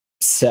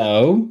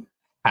So,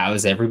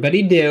 how's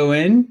everybody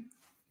doing?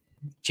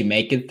 Did you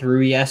make it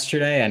through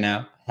yesterday? I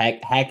know,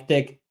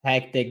 hectic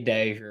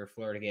day if you're a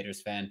Florida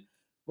Gators fan.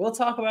 We'll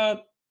talk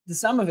about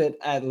some of it,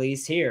 at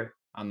least here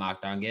on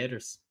Locked On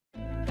Gators.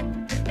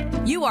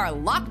 You are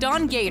Locked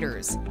On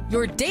Gators,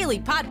 your daily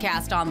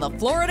podcast on the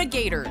Florida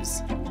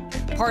Gators.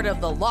 Part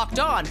of the Locked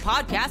On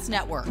Podcast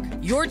Network,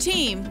 your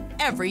team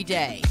every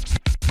day.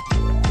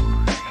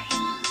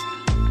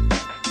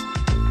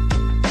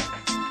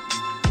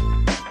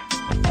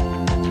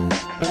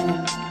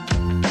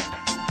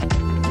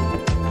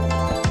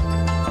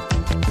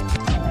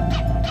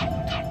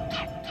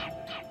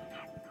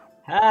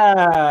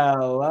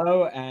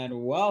 Hello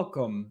and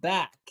welcome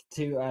back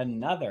to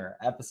another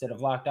episode of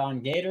Locked On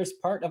Gators,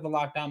 part of the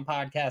Locked On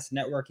Podcast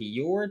Network,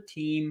 your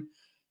team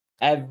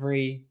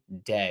every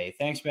day.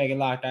 Thanks for making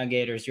Locked On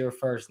Gators your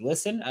first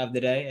listen of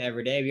the day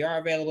every day. We are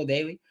available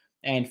daily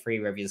and free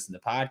reviews in the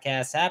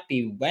podcast.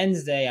 Happy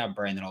Wednesday. I'm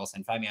Brandon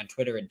Olsen. Find me on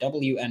Twitter at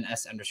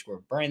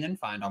WNS_Brandon.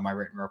 Find all my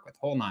written work with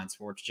Whole Nine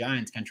Sports,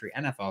 Giants Country,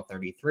 NFL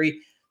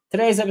 33.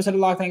 Today's episode of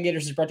Locked On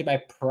Gators is brought to you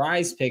by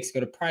Prize Picks. Go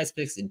to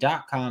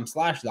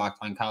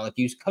prizepicks.com/LockedOnCollege.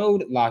 Use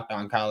code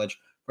LockedOnCollege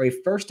for a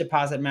first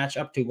deposit match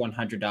up to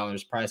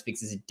 $100. Prize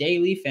Picks is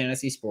daily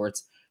fantasy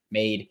sports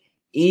made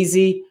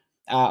easy.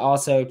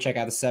 Also, check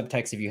out the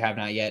subtext if you have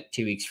not yet.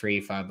 2 weeks free,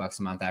 $5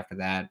 a month after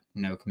that.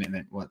 No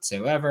commitment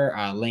whatsoever.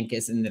 Link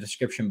is in the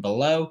description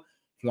below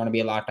if you want to be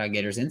a Locked On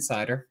Gators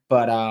insider.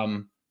 But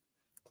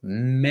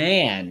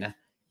man,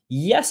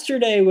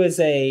 yesterday was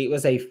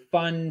a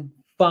fun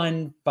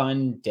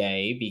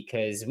day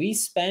because we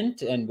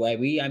spent, and I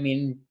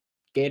mean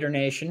Gator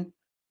Nation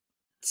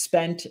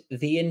spent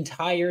the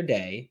entire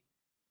day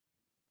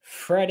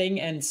fretting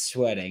and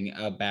sweating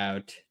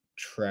about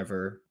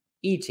Trevor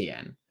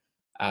Etienne.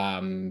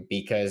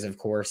 Because of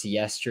course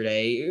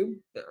yesterday,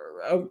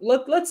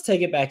 let's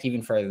take it back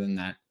even further than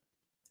that.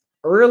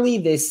 Early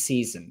this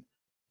season,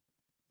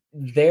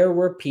 there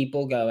were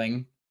people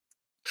going,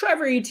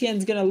 Trevor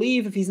Etienne's gonna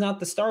leave if he's not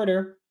the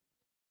starter.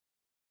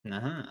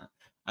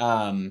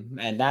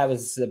 And that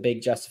was a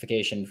big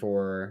justification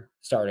for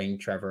starting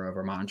Trevor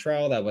over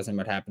Montrell. That wasn't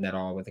what happened at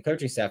all with the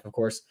coaching staff, of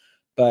course,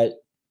 but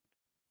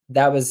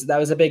that was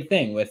a big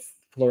thing with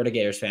Florida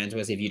Gators fans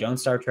was if you don't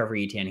start Trevor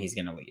Etienne, he's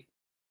going to leave.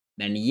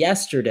 Then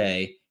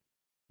yesterday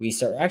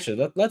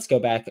let's go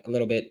back a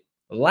little bit.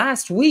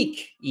 Last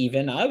week,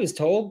 even I was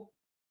told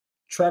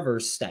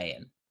Trevor's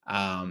staying.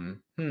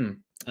 And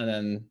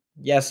then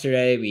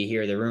yesterday, we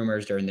hear the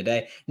rumors during the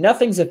day.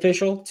 Nothing's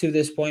official to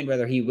this point,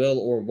 whether he will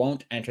or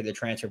won't enter the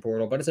transfer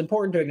portal, but it's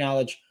important to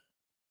acknowledge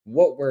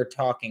what we're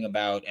talking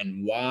about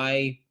and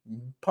why.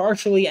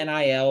 Partially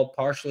NIL,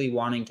 partially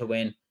wanting to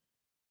win.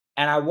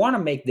 And I want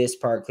to make this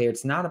part clear.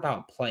 It's not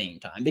about playing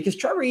time because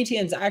Trevor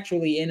Etienne's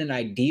actually in an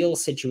ideal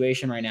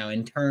situation right now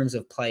in terms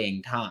of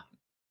playing time,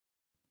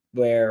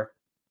 where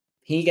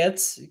he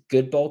gets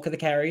good bulk of the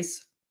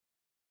carries.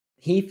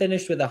 He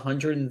finished with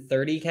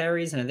 130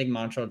 carries, and I think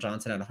Montrell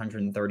Johnson had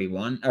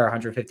 131 or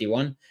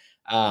 151.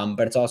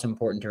 But it's also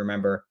important to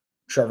remember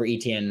Trevor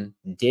Etienne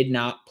did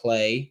not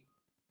play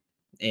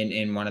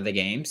in one of the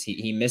games.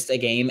 He missed a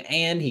game,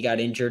 and he got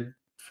injured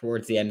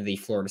towards the end of the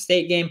Florida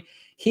State game.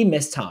 He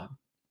missed time.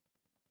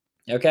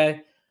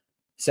 Okay,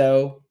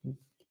 so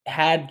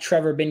had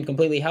Trevor been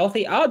completely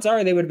healthy, odds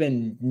are they would have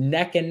been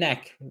neck and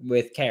neck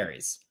with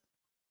carries.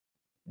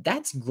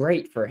 That's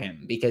great for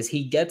him because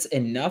he gets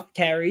enough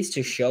carries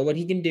to show what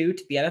he can do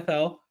to the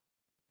NFL,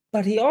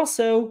 but he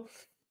also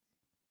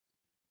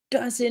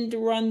doesn't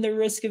run the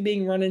risk of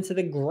being run into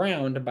the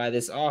ground by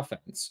this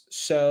offense.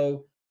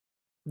 So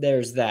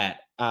there's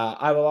that.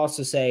 I will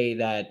also say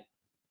that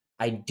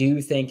I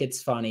do think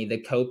it's funny, the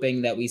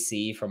coping that we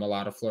see from a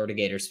lot of Florida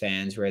Gators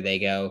fans where they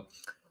go,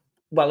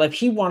 well, if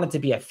he wanted to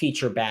be a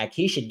feature back,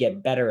 he should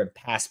get better at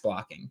pass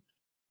blocking.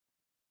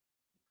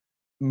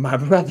 My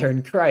brother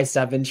in Christ,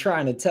 I've been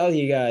trying to tell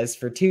you guys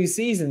for 2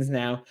 seasons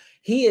now,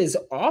 he is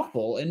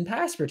awful in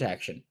pass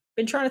protection.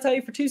 Been trying to tell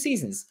you for 2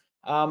 seasons.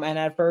 And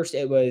at first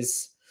it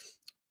was,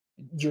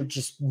 you're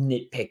just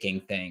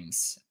nitpicking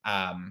things.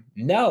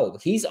 No,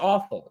 he's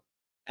awful.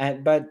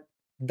 But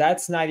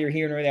that's neither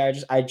here nor there.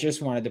 I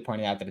just wanted to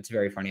point out that it's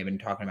very funny. I've been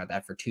talking about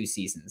that for 2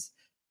 seasons.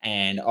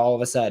 And all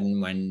of a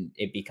sudden, when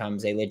it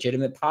becomes a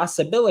legitimate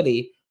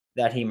possibility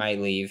that he might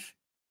leave,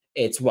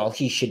 it's, well,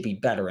 he should be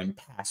better in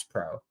pass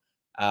pro.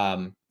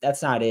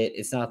 That's not it.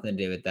 It's nothing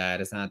to do with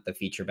that. It's not the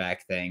feature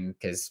back thing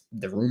because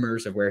the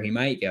rumors of where he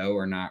might go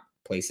are not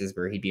places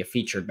where he'd be a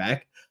featured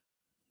back.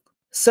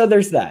 So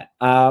there's that.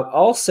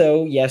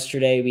 Also,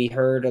 yesterday, we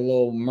heard a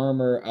little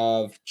murmur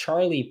of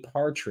Charlie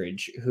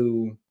Partridge,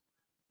 who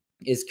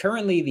is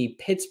currently the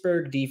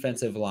Pittsburgh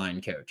defensive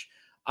line coach.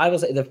 I will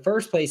say the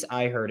first place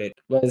I heard it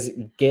was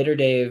Gator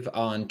Dave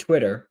on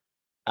Twitter.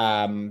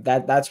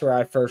 That's where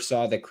I first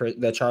saw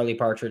the Charlie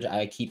Partridge.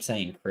 I keep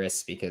saying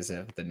Chris because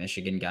of the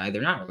Michigan guy.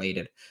 They're not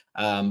related.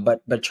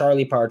 But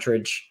Charlie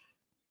Partridge,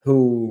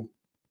 who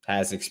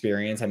has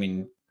experience. I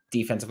mean,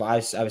 defensive. I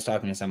was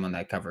talking to someone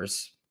that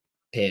covers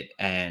Pitt,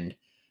 and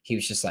he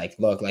was just like,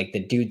 "Look, like the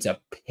dude's a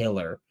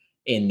pillar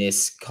in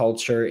this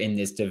culture, in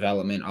this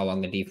development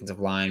along the defensive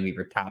line. We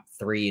were top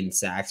 3 in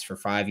sacks for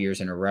 5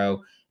 years in a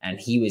row, and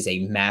he was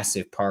a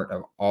massive part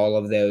of all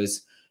of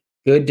those.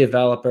 Good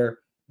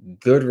developer,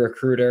 good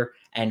recruiter,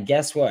 and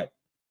guess what?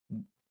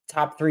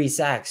 Top 3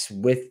 sacks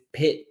with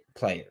Pitt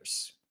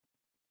players.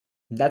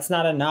 That's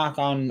not a knock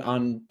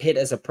on Pitt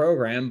as a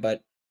program,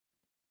 but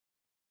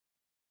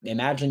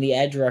imagine the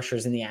edge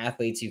rushers and the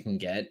athletes you can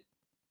get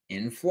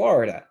in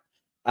Florida.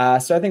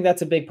 So I think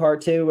that's a big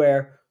part too,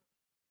 where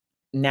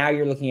now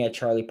you're looking at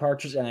Charlie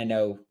Partridge, and I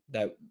know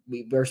that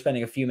we're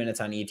spending a few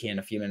minutes on Etienne,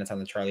 a few minutes on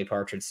the Charlie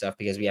Partridge stuff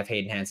because we have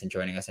Hayden Hansen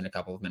joining us in a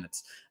couple of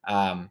minutes.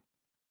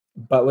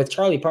 But with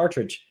Charlie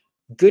Partridge,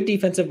 good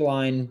defensive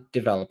line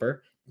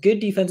developer, good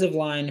defensive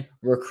line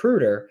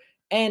recruiter,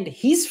 and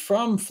he's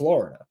from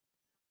Florida.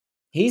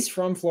 He's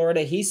from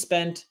Florida. He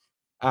spent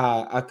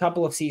a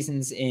couple of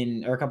seasons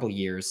or a couple of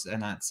years,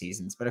 not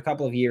seasons, but a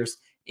couple of years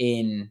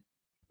in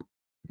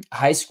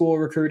high school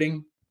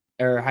recruiting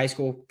or high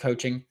school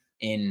coaching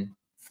in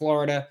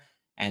Florida.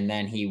 And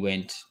then he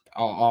went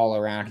all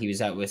around. He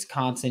was at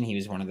Wisconsin. He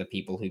was one of the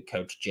people who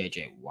coached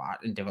J.J. Watt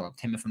and developed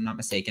him, if I'm not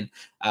mistaken.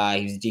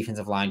 He was a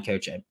defensive line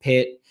coach at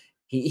Pitt.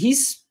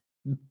 He's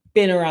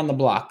been around the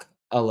block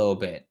a little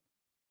bit.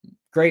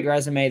 Great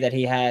resume that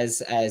he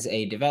has as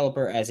a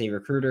developer, as a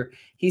recruiter.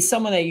 He's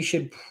someone that you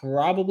should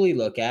probably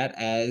look at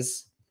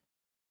as,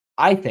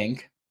 I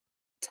think,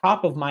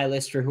 top of my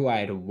list for who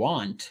I'd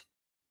want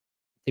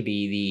to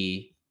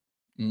be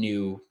the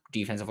new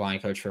defensive line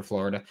coach for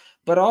Florida,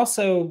 but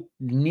also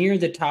near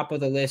the top of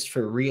the list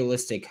for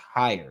realistic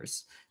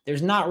hires.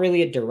 There's not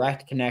really a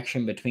direct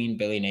connection between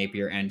Billy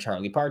Napier and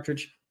Charlie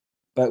Partridge,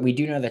 but we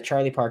do know that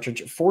Charlie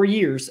Partridge, for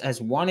years,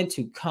 has wanted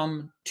to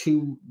come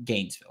to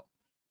Gainesville.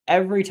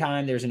 Every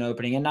time there's an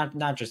opening, and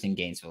not just in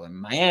Gainesville, in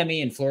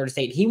Miami and Florida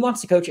State, he wants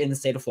to coach in the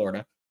state of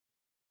Florida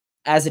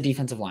as a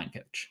defensive line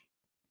coach.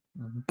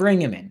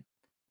 Bring him in.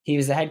 He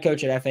was the head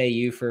coach at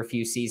FAU for a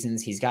few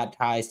seasons. He's got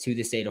ties to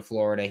the state of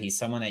Florida. He's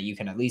someone that you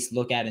can at least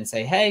look at and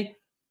say, hey,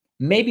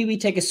 maybe we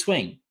take a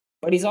swing.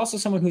 But he's also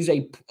someone who's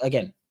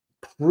again,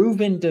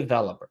 proven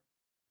developer.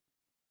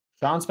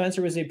 Sean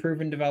Spencer was a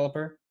proven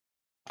developer.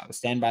 I will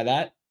stand by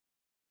that,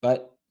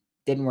 but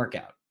didn't work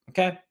out.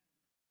 Okay.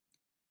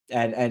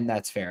 And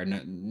that's fair.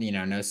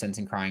 No, no sense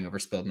in crying over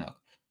spilled milk.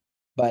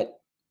 But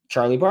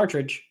Charlie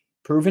Partridge,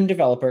 proven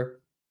developer,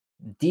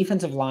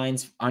 defensive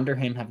lines under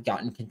him have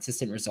gotten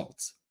consistent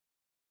results.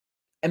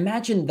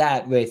 Imagine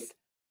that with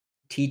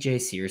TJ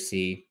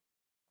Searcy,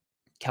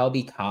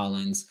 Kelby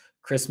Collins,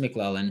 Chris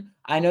McClellan.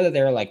 I know that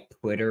there are like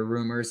Twitter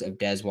rumors of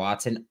Des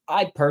Watson.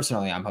 I'm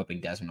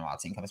hoping Desmond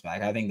Watson comes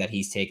back. I think that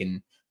he's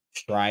taken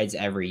strides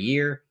every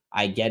year.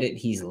 I get it.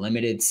 He's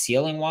limited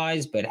ceiling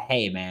wise, but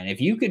hey, man, if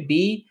you could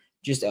be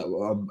just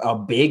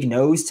a big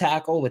nose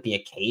tackle with the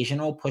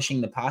occasional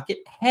pushing the pocket,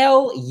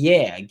 hell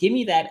yeah. Give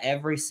me that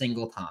every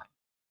single time.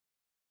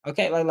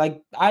 Okay,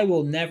 like I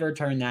will never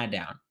turn that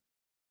down.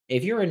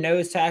 If you're a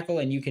nose tackle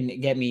and you can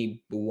get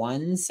me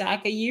 1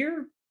 sack a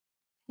year,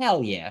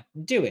 hell yeah,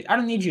 do it. I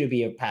don't need you to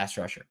be a pass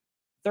rusher.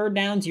 Third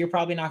downs, you're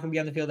probably not going to be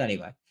on the field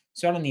anyway.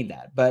 So I don't need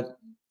that. But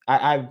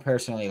I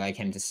personally like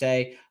him to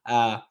say.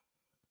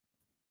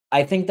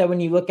 I think that when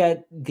you look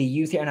at the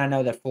youth here, and I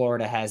know that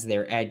Florida has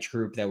their edge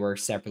group that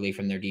works separately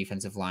from their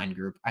defensive line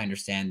group. I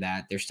understand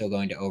that they're still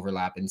going to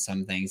overlap in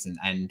some things.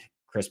 And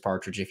Chris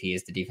Partridge, if he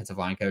is the defensive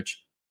line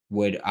coach,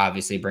 would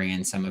obviously bring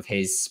in some of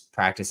his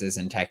practices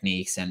and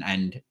techniques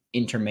and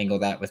intermingle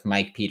that with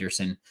Mike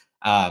Peterson,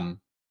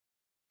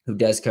 who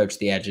does coach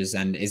the edges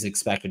and is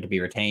expected to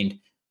be retained.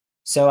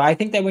 So I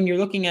think that when you're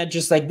looking at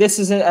just like this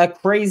is a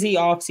crazy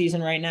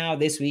offseason right now,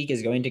 this week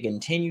is going to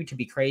continue to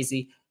be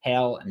crazy.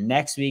 Hell,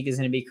 next week is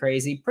going to be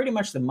crazy. Pretty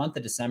much the month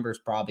of December is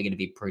probably going to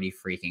be pretty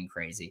freaking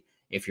crazy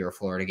if you're a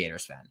Florida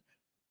Gators fan.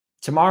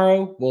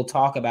 Tomorrow, we'll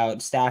talk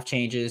about staff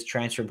changes,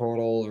 transfer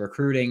portal,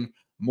 recruiting,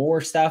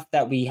 more stuff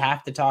that we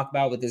have to talk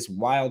about with this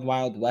wild,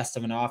 wild west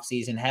of an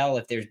offseason. Hell,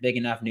 if there's big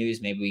enough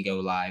news, maybe we go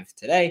live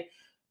today.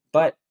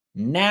 But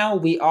now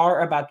we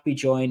are about to be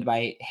joined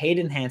by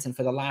Hayden Hansen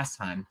for the last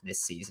time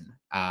this season.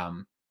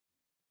 Last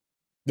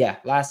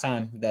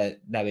time that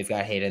we've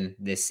got Hayden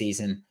this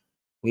season.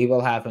 We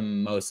will have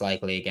him most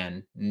likely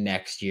again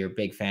next year.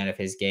 Big fan of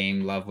his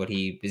game. Love what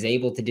he was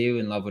able to do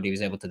and love what he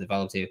was able to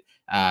develop to.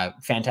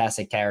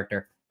 Fantastic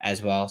character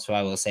as well. So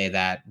I will say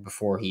that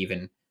before he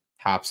even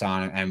hops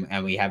on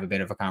and we have a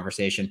bit of a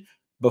conversation.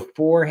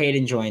 Before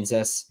Hayden joins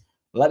us,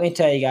 let me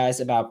tell you guys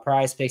about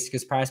Prize Picks,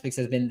 because Prize Picks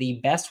has been the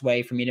best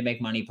way for me to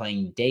make money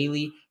playing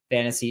daily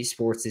fantasy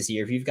sports this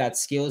year. If you've got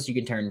skills, you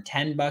can turn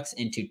 $10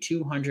 into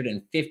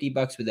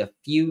 $250 with a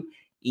few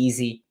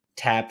easy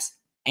taps.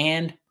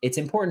 And it's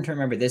important to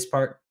remember this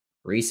part,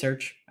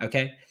 research,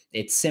 okay?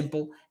 It's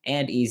simple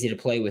and easy to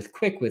play with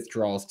quick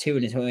withdrawals too,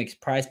 and it's what makes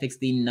Prize Picks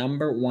the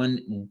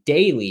 #1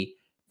 daily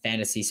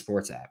fantasy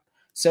sports app.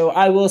 So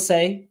I will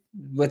say,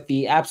 with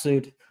the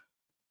absolute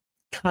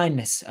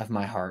kindness of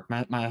my heart,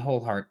 my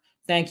whole heart,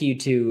 thank you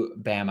to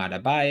Bam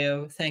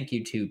Adebayo, thank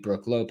you to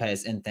Brooke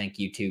Lopez, and thank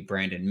you to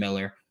Brandon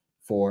Miller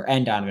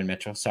and Donovan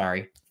Mitchell,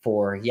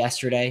 for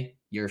yesterday.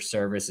 Your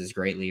service is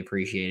greatly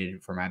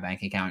appreciated for my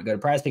bank account. Go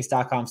to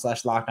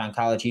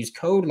prizepicks.com/lockedoncollege. Use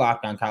code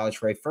lockedoncollege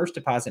for a first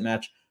deposit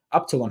match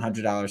up to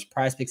 $100.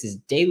 PrizePicks is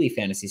daily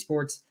fantasy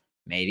sports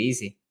made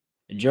easy.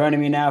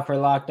 Joining me now for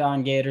Locked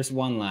On Gators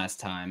one last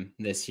time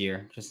this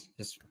year. Just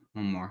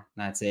one more.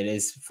 That's it.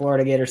 Is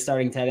Florida Gators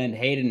starting tight end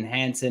Hayden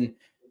Hansen.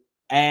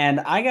 And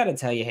I got to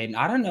tell you, Hayden,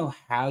 I don't know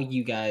how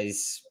you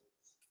guys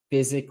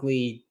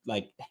physically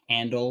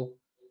handle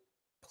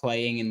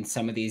playing in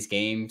some of these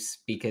games,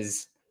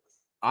 because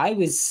I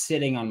was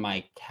sitting on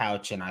my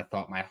couch and I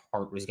thought my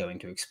heart was going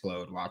to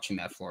explode watching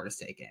that Florida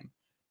State game.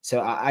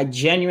 So I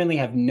genuinely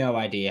have no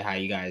idea how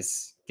you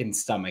guys can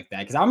stomach that,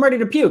 because I'm ready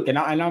to puke and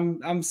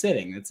I'm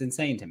sitting. It's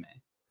insane to me.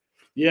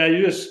 Yeah,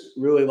 you just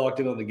really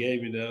locked in on the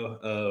game,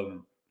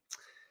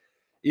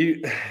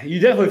 You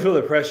definitely feel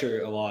the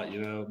pressure a lot,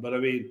 But I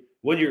mean,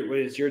 when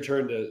it's your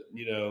turn to,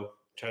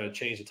 trying to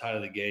change the tide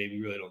of the game,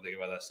 you really don't think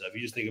about that stuff.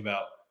 You just think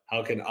about,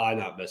 how can I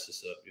not mess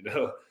this up,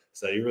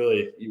 So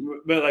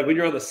but like when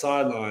you're on the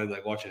sideline,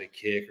 like watching a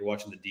kick or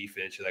watching the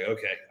defense, you're like,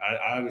 okay,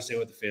 I understand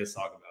what the fans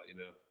talk about,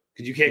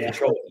 because you can't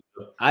control it.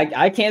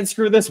 I can't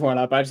screw this one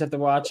up. I just have to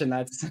watch, and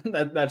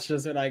that's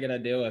just what I got to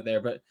deal with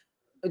there. But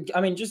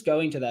I mean, just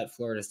going to that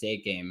Florida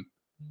State game,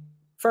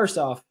 first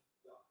off,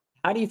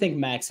 how do you think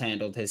Max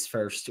handled his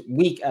first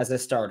week as a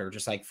starter?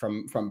 Just like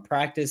from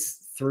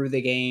practice through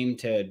the game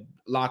to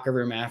locker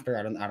room after.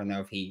 I don't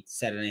know if he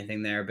said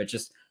anything there, but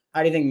just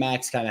how do you think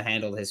Max kind of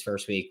handled his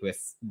first week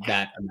with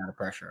that amount of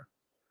pressure?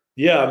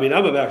 Yeah, I mean,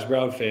 I'm a Max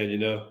Brown fan.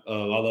 I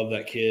love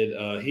that kid.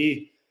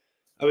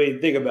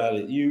 Think about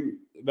it.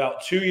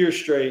 About 2 years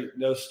straight,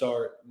 no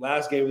start.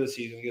 Last game of the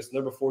season against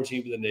number 4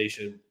 team in the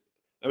nation.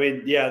 I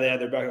mean, yeah, they had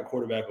their backup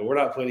quarterback, but we're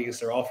not playing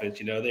against their offense.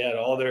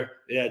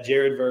 They had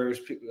Jared Verse.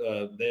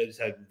 They just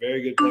had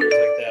very good players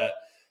like that.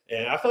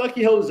 And I feel like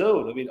he held his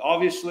own. I mean,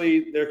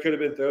 obviously there could have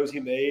been throws he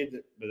made,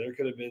 but there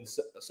could have been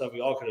stuff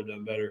we all could have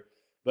done better.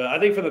 But I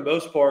think for the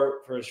most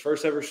part, for his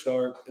first ever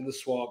start in the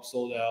swamp,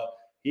 sold out,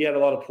 he had a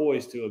lot of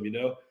poise to him,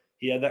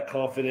 He had that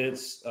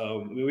confidence.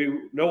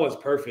 No one's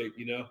perfect,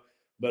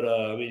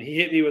 But, he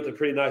hit me with a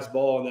pretty nice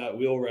ball on that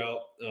wheel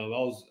route. I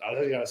was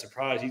kind of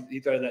surprised. He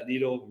threaded that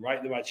needle right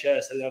into my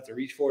chest. I didn't have to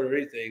reach for it or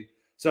anything.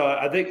 So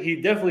I think he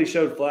definitely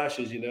showed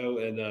flashes,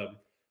 and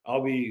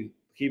I'll be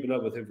keeping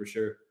up with him for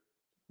sure.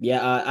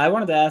 Yeah, I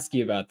wanted to ask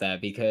you about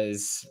that,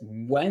 because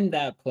when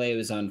that play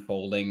was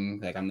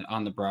unfolding, like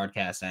on the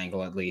broadcast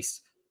angle at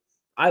least,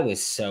 I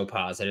was so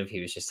positive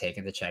he was just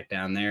taking the check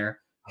down there.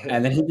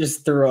 And then he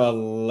just threw a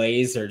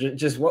laser.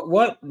 Just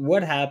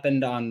what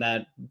happened on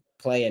that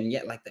play? And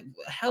yet, like, the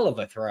hell of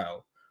a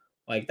throw.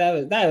 Like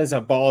that was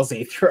a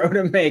ballsy throw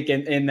to make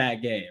in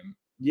that game.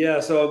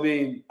 Yeah, so I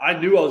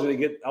knew I was gonna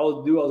get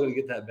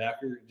that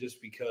backer just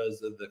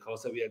because of the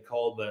concept we had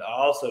called, but I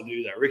also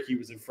knew that Ricky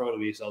was in front of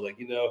me, so I was like,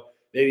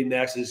 maybe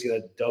Max is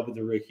gonna dump it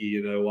to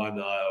Ricky, why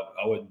not?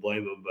 I wouldn't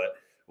blame him. But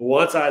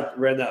once I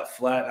ran that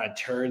flat, I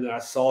turned and I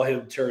saw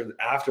him turn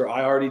after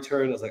I already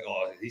turned. I was like,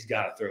 oh, he's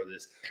got to throw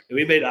this. And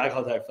we made eye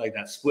contact for like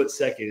that split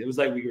second. It was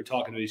like we were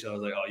talking to each other. I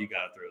was like, oh, you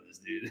got to throw this,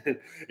 dude.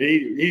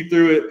 And he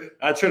threw it.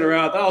 I turned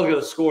around. I thought I was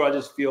going to score. I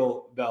just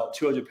feel about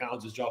 200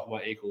 pounds just dropping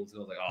my ankles. And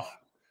I was like, oh.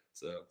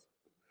 So.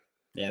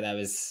 Yeah, that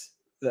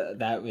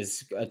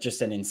was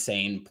just an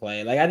insane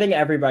play. Like, I think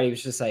everybody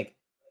was just like,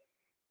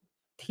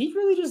 did he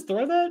really just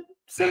throw that?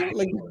 So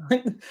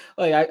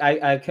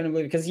I couldn't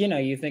believe, because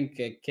you think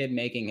a kid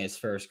making his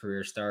first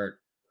career start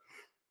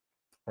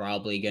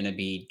probably going to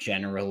be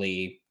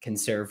generally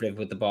conservative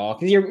with the ball,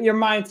 because your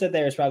mindset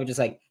there is probably just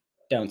like,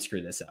 don't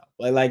screw this up.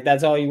 Like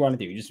that's all you want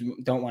to do. You just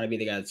don't want to be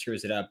the guy that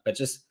screws it up. But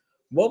just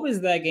what was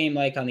that game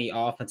like on the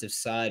offensive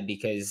side?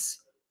 Because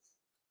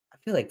I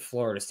feel like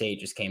Florida State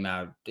just came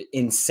out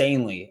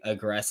insanely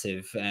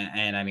aggressive,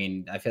 and I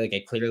mean, I feel like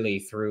it clearly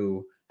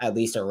threw at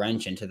least a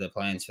wrench into the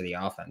plans for the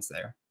offense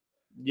there.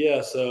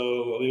 Yeah,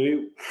 so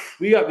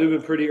we got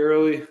moving pretty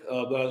early,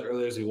 not as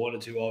early as we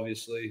wanted to,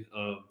 obviously.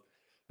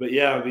 But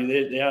yeah,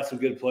 they had some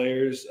good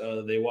players.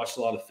 They watched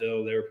a lot of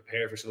film. They were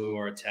prepared for some of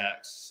our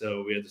attacks,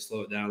 so we had to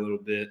slow it down a little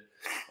bit.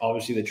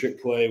 Obviously, the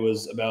trick play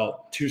was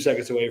about 2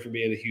 seconds away from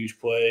being a huge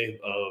play.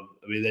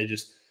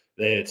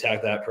 They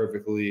attacked that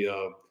perfectly.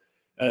 At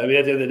the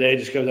end of the day, it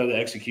just comes down to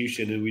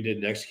execution, and we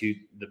didn't execute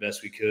the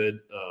best we could.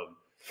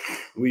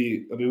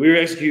 We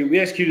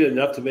executed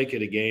enough to make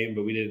it a game,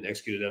 but we didn't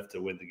execute enough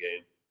to win the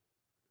game.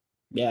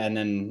 Yeah, and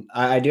then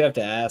I do have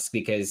to ask,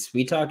 because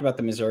we talked about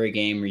the Missouri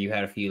game where you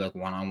had a few like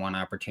one-on-one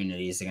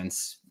opportunities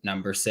against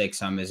number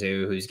 6 on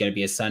Mizzou, who's going to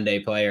be a Sunday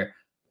player.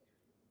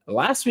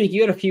 Last week,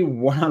 you had a few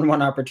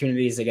one-on-one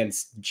opportunities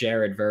against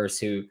Jared Verse,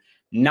 who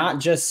not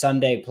just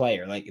Sunday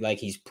player, like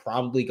he's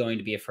probably going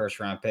to be a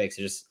first-round pick.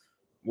 So just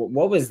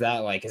what was that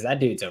like? Because that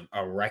dude's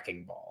a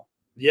wrecking ball.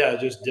 Yeah,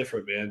 just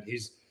different, man.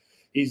 He's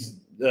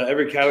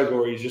every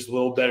category he's just a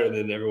little better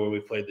than everyone we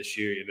played this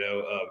year.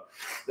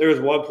 There was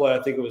one play,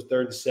 I think it was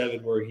 3rd and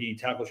 7, where he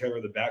tackled Trevor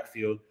in the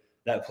backfield.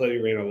 That play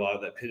we ran a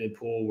lot, that pin and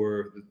pull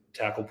where the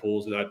tackle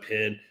pulls and I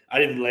pin. I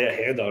didn't lay a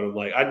hand on him.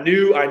 Like I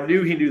knew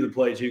he knew the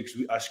play too, because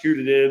I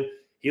screwed it in.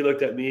 He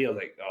looked at me. I was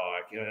like, oh,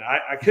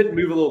 I couldn't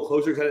move a little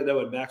closer because I didn't know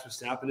when Max was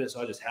snapping it,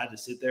 so I just had to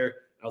sit there.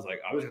 I was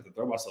like, I just have to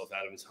throw myself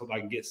at him and hope I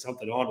can get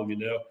something on him,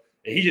 And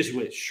he just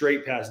went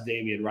straight past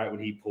Damian right when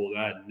he pulled.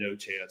 I had no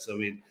chance. I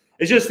mean,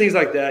 it's just things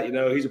like that.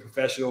 He's a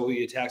professional.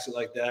 He attacks it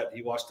like that.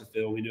 He watched the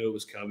film. He knew it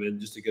was coming.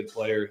 Just a good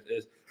player.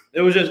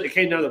 It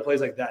came down to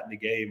plays like that in the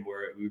game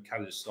where we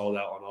kind of just stalled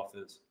out on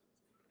offense.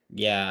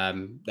 Yeah,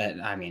 I'm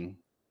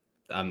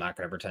not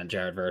going to pretend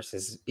Jared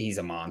Verse he's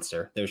a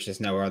monster. There's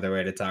just no other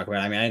way to talk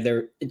about it. I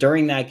mean,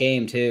 during that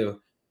game too,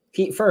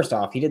 first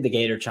off, he did the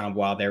Gator chomp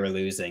while they were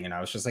losing, and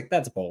I was just like,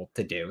 that's bold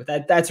to do.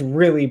 That's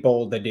really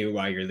bold to do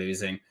while you're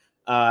losing.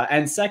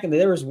 And secondly,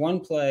 there was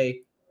one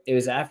play. It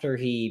was after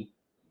he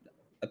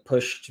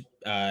pushed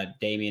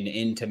Damian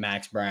into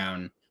Max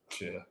Brown.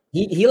 Yeah.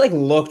 He like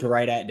looked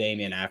right at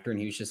Damian after, and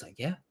he was just like,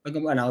 yeah.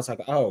 And I was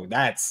like, oh,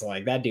 that's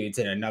like that dude's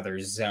in another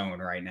zone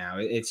right now.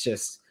 It's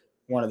just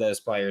one of those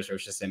players where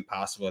it's just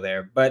impossible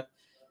there. But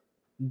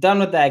done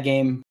with that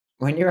game.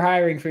 When you're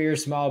hiring for your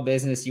small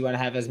business, you want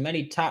to have as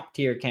many top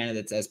tier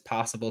candidates as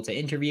possible to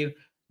interview.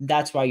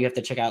 That's why you have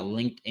to check out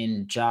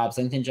LinkedIn Jobs.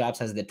 LinkedIn Jobs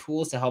has the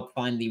tools to help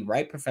find the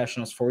right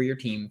professionals for your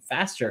team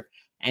faster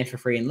and for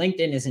free. And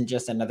LinkedIn isn't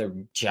just another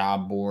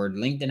job board.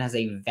 LinkedIn has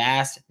a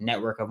vast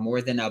network of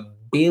more than 1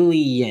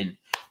 billion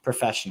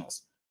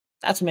professionals.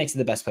 That's what makes it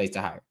the best place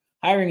to hire.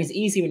 Hiring is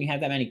easy when you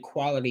have that many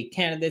quality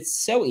candidates.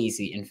 So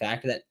easy, in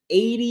fact, that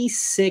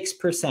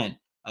 86%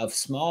 of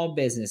small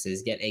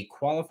businesses get a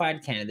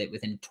qualified candidate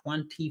within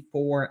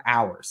 24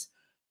 hours.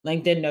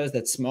 LinkedIn knows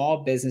that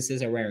small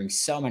businesses are wearing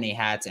so many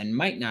hats and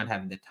might not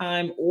have the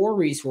time or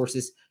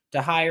resources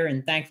to hire.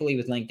 And thankfully,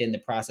 with LinkedIn, the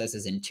process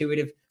is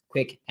intuitive,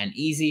 quick, and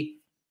easy.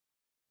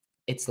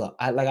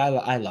 I love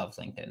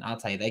LinkedIn. I'll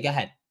tell you that. Go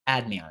ahead,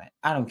 add me on it.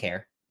 I don't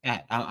care.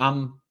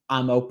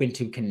 I'm open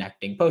to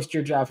connecting. Post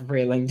your job for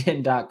free at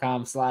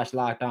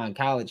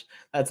linkedin.com/lockedoncollege.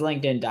 That's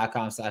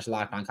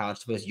linkedin.com/lockedoncollege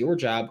to post your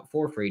job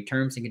for free.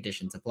 Terms and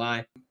conditions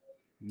apply.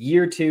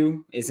 Year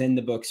 2 is in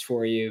the books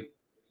for you.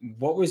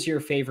 What was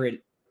your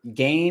favorite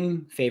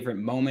game, favorite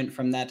moment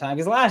from that time?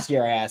 Because last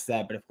year I asked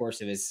that, but of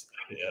course it was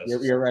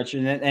you're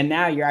retching it, and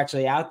now you're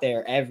actually out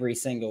there every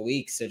single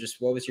week. So just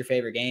what was your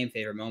favorite game,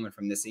 favorite moment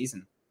from this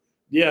season?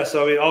 Yeah,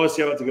 so I mean,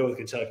 obviously I have to go with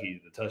Kentucky.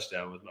 The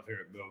touchdown was my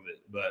favorite moment,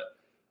 but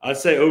I'd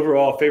say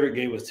overall favorite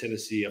game was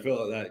Tennessee. I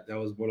feel like that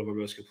was one of our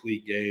most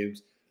complete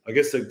games. I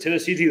guess the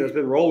Tennessee team that's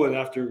been rolling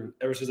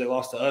ever since they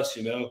lost to us.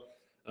 I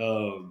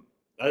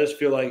just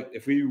feel like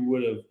if we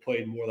would have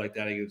played more like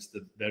that against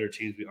the better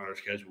teams on our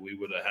schedule, we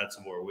would have had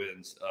some more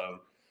wins.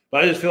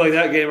 But I just feel like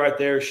that game right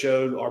there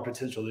showed our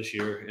potential this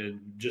year, and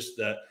just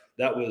that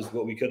was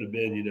what we could have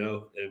been. And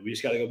we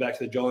just got to go back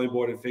to the drawing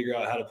board and figure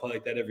out how to play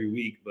like that every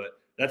week. But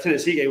that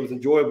Tennessee game was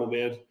enjoyable,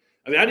 man.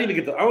 I mean, I don't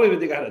even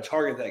think I had a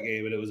target that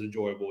game, and it was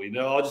enjoyable.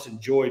 I just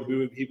enjoyed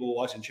moving people,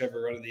 watching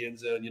Trevor run in the end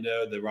zone,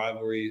 the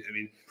rivalry. I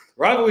mean,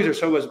 rivalries are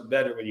so much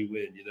better when you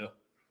win,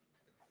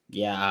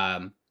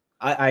 Yeah,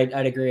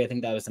 I'd agree. I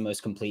think that was the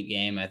most complete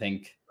game. I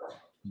think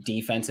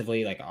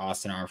defensively, like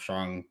Austin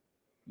Armstrong,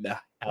 the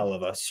hell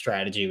of a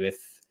strategy with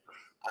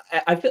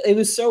 – I feel it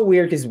was so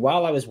weird because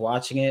while I was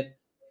watching it,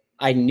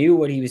 I knew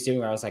what he was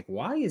doing. I was like,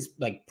 why is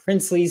like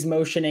Princely's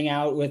motioning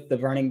out with the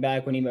running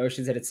back when he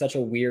motions it? It's such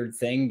a weird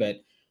thing,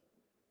 but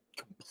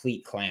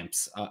complete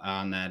clamps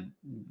on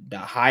the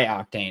high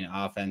octane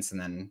offense.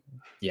 And then,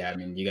 yeah, I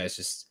mean, you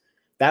guys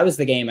that was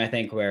the game I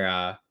think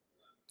where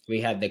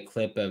we had the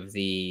clip of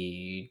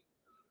the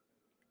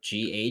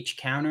GH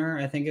counter,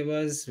 I think it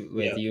was,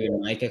 with you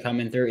and Micah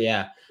coming through.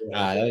 Yeah.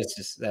 That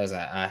was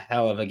a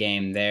hell of a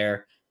game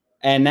there.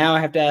 And now I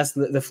have to ask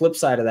the flip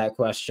side of that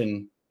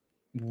question.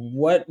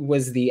 What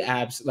was the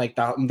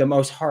the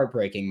most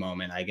heartbreaking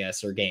moment, I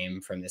guess, or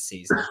game from this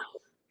season?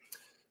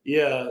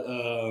 Yeah,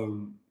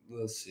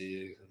 let's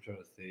see. I'm trying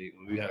to think.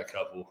 We had a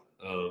couple.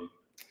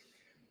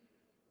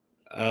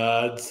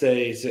 I'd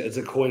say it's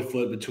a coin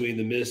flip between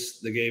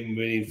the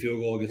game-winning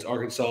field goal against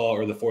Arkansas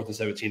or the 4th and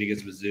 17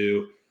 against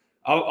Mizzou.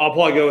 I'll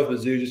probably go with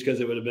Mizzou just because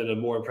it would have been a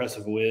more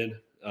impressive win.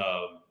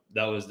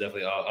 That was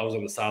definitely. I was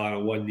on the sideline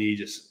on one knee,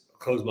 just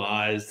closed my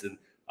eyes, and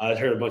I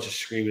heard a bunch of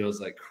screaming. I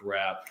was like,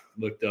 crap.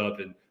 Looked up,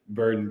 and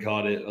Burden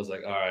caught it. I was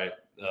like, all right.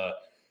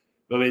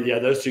 But I mean, yeah,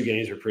 those two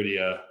games were pretty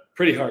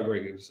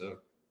heartbreaking. So,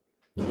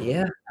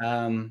 yeah.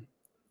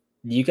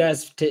 You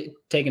guys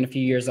taking a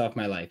few years off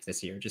my life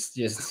this year. Just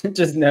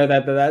know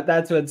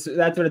that's what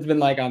it's been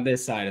like on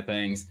this side of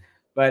things.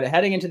 But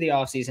heading into the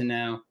offseason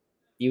now,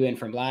 you went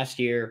from last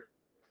year,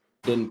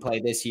 didn't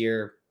play this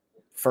year.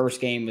 First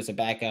game was a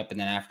backup, and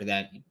then after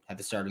that, you had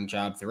the starting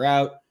job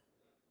throughout.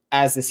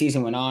 As the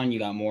season went on, you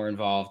got more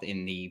involved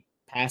in the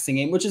passing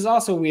game, which is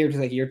also weird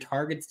because like your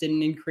targets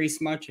didn't increase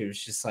much. It was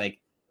just like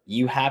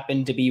you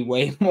happened to be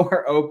way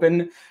more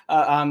open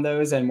on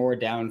those and more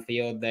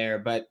downfield there.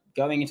 But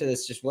going into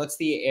this, just what's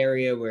the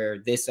area where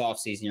this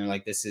offseason you're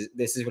like, this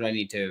is what I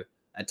need to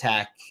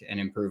attack and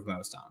improve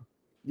most on?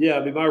 Yeah,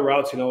 I mean, my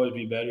routes can always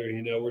be better.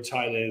 We're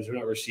tight ends, we're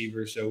not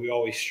receivers, so we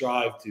always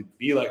strive to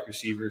be like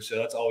receivers. So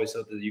that's always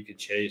something that you can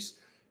chase.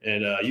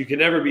 And you can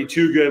never be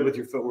too good with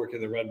your footwork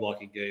in the run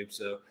blocking game.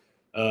 So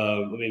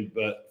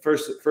But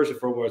first and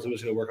foremost, I'm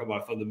just going to work on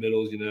my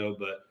fundamentals,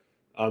 but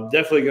I'm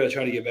definitely going to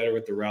try to get better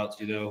with the routes,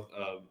 to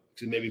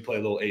maybe play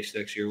a little H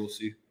next year. We'll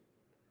see.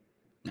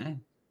 Yeah.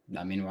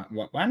 I mean,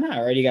 why not?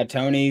 Already got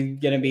Tony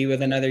going to be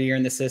with another year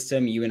in the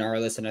system. You and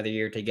Arliss another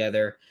year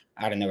together.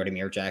 I don't know what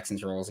Amir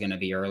Jackson's role is going to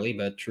be early,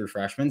 but true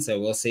freshman, so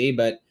we'll see.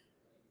 But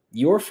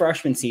your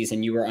freshman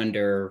season, you were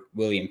under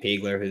William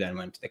Pegler, who then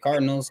went to the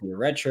Cardinals. Your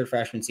redshirt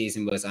freshman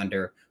season was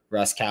under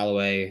Russ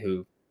Callaway,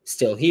 who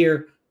still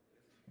here.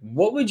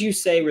 What would you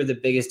say were the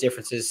biggest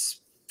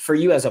differences for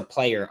you as a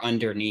player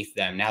underneath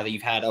them now that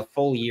you've had a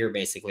full year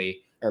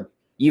basically, or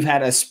you've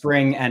had a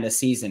spring and a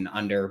season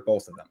under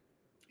both of them?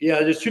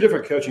 Yeah, there's two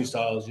different coaching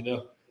styles,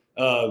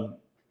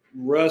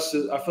 Russ,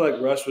 I feel like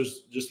Russ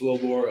was just a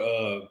little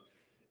more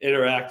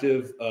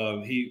interactive.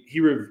 He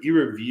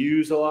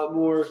reviews a lot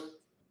more.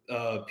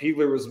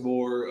 Pegler was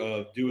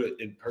more do it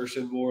in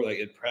person more, like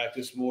in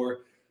practice more.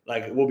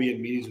 Like we'll be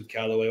in meetings with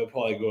Callaway. We'll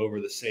probably go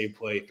over the same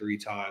play 3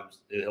 times,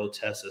 and he'll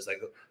test us.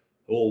 Like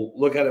we'll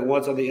look at it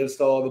once on the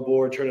install on the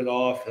board, turn it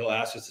off. He'll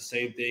ask us the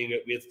same thing.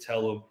 We have to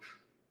tell him.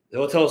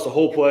 He'll tell us the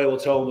whole play. We'll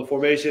tell him the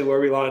formation, where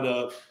we line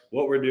up,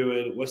 what we're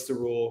doing, what's the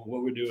rule,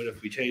 what we're doing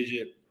if we change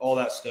it, all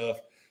that stuff.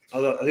 I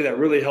think that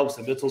really helps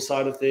the mental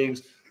side of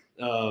things.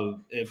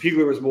 And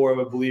Pegler was more of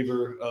a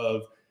believer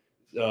of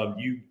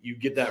you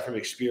get that from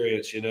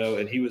experience,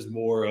 and he was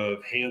more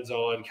of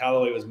hands-on.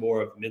 Callaway was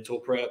more of mental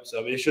prep.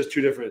 So, it's just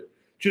two different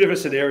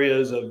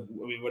scenarios of,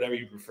 whatever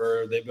you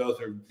prefer. They both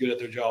are good at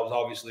their jobs.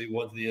 Obviously,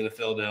 one's in the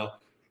NFL now,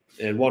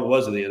 and one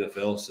was in the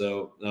NFL.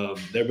 So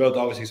they're both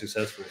obviously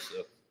successful.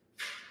 So.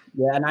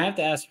 Yeah, and I have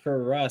to ask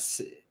for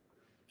Russ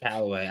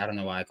Callaway. I don't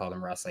know why I called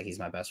him Russ, like he's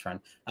my best friend.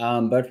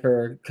 But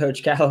for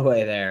Coach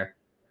Callaway there,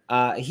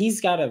 he's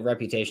got a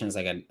reputation as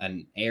like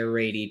an air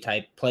raidy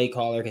type play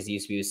caller because he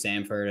used to be with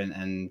Samford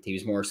and he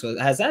was more. So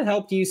has that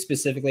helped you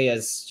specifically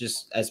as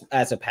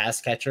a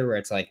pass catcher, where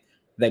it's like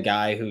the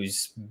guy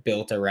who's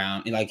built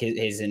around, like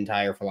his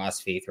entire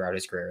philosophy throughout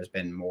his career has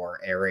been more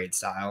air raid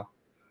style?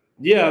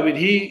 Yeah,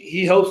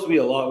 he helps me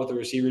a lot with the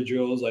receiver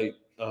drills, like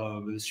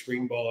in the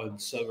spring ball and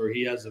summer.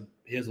 He has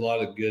a lot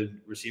of good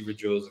receiver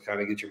drills to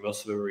kind of get your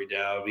muscle memory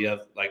down. We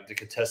have like the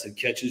contested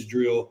catches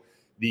drill.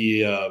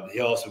 He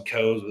also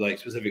codes with like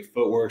specific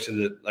footwork, so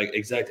that like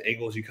exact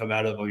angles you come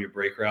out of on your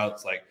break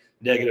routes, like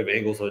negative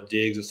angles on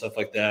digs and stuff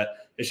like that.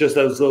 It's just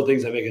those little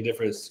things that make a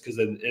difference. Because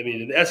in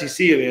the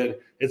SEC,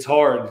 it's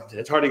hard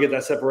to get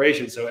that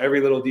separation. So every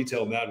little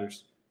detail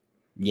matters.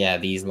 Yeah,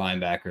 these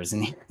linebackers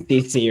and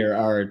these here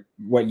are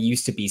what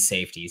used to be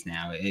safeties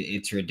now.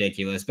 It's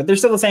ridiculous, but they're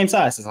still the same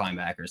size as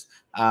linebackers.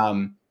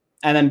 And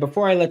then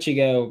before I let you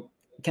go,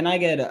 can I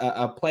get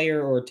a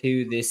player or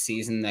two this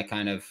season that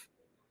kind of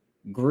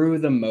grew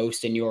the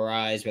most in your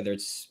eyes, whether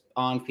it's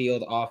on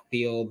field, off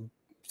field,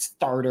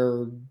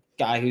 starter,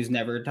 guy who's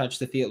never touched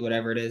the field,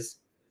 whatever it is?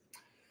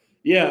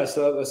 Yeah,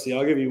 so let's see.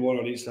 I'll give you one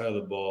on each side of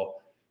the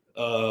ball.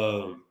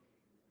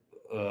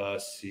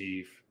 Let's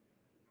see.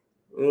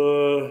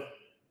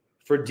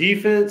 For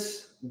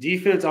defense,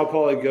 I'll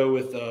probably go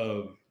with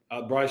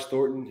Bryce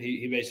Thornton.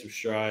 He made some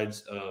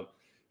strides.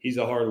 He's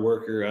a hard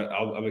worker.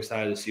 I'm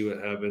excited to see what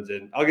happens.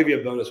 And I'll give you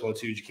a bonus one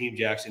too. Jakeem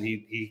Jackson,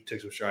 he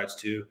took some strides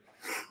too.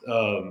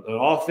 On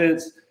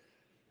offense,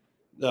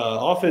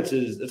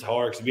 it's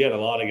hard because we had a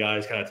lot of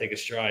guys kind of take a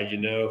stride,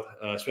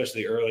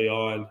 especially early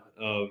on.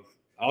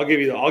 I'll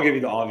give you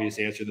the obvious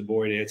answer, the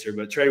boring answer,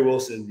 but Trey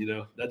Wilson,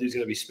 that dude's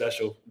gonna be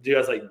special. Dude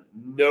has like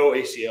no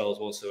ACLs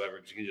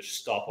whatsoever. You can just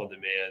stop on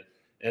demand.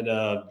 And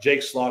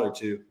Jake Slaughter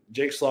too.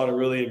 Jake Slaughter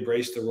really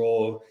embraced the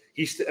role.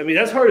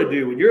 That's hard to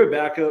do when you're a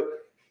backup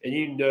and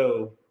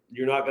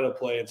you're not going to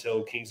play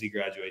until Kingsley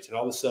graduates, and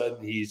all of a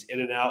sudden he's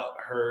in and out,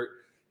 hurt.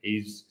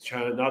 He's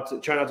trying not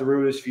to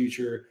ruin his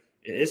future.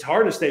 It's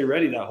hard to stay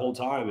ready that whole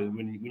time. And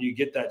when you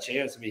get that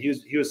chance,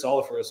 he was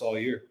solid for us all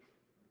year.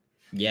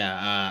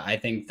 Yeah, I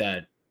think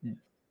that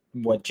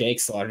what Jake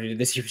Slaughter did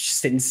this year was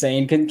just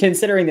insane.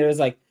 Considering there was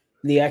like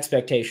the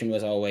expectation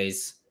was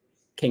always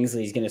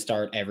Kingsley's going to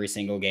start every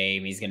single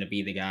game. He's going to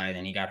be the guy.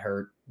 Then he got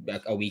hurt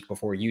a week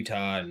before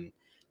Utah, and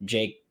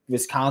Jake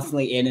was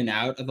constantly in and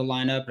out of the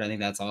lineup. But I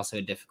think that's also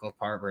a difficult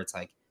part where it's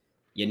like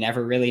you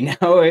never really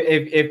know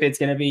if it's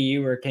going to be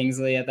you or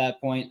Kingsley at that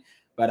point.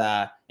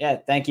 But yeah,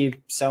 thank you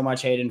so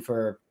much, Hayden,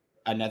 for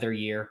another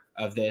year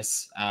of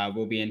this.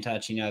 We'll be in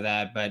touch,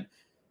 that. But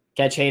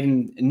catch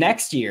Hayden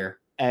next year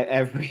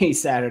every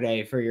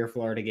Saturday for your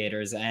Florida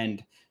Gators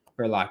and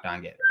for Locked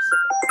On Gators.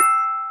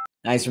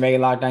 Thanks for making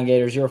Locked On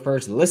Gators your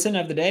first listen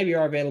of the day. We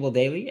are available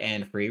daily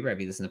and free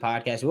wherever you listen to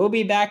podcasts. We'll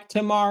be back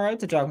tomorrow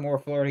to talk more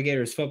Florida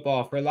Gators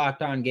football. For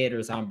Locked On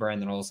Gators, I'm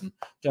Brandon Olsen.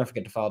 Don't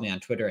forget to follow me on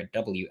Twitter at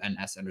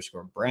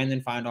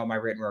WNS_Brandon. Find all my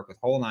written work with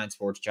Whole Nine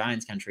Sports,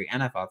 Giants Country,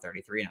 NFL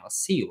 33, and I'll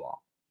see you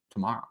all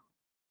tomorrow.